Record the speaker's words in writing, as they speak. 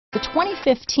The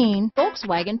 2015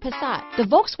 Volkswagen Passat. The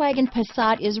Volkswagen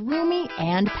Passat is roomy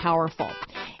and powerful.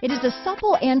 It is a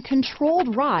supple and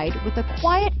controlled ride with a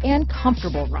quiet and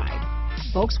comfortable ride.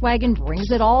 Volkswagen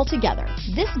brings it all together.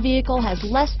 This vehicle has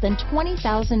less than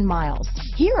 20,000 miles.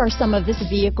 Here are some of this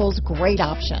vehicle's great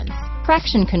options: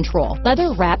 traction control,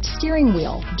 leather-wrapped steering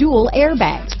wheel, dual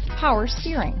airbags, power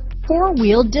steering,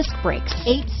 four-wheel disc brakes,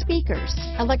 8 speakers,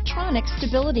 electronic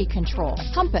stability control,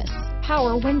 compass,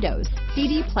 power windows,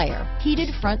 CD player,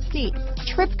 heated front seats,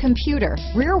 trip computer,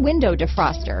 rear window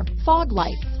defroster, fog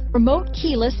lights, remote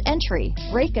keyless entry,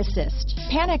 brake assist,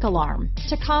 panic alarm,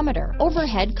 tachometer,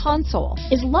 overhead console.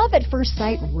 Is love at first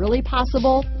sight really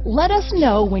possible? Let us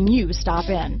know when you stop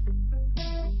in.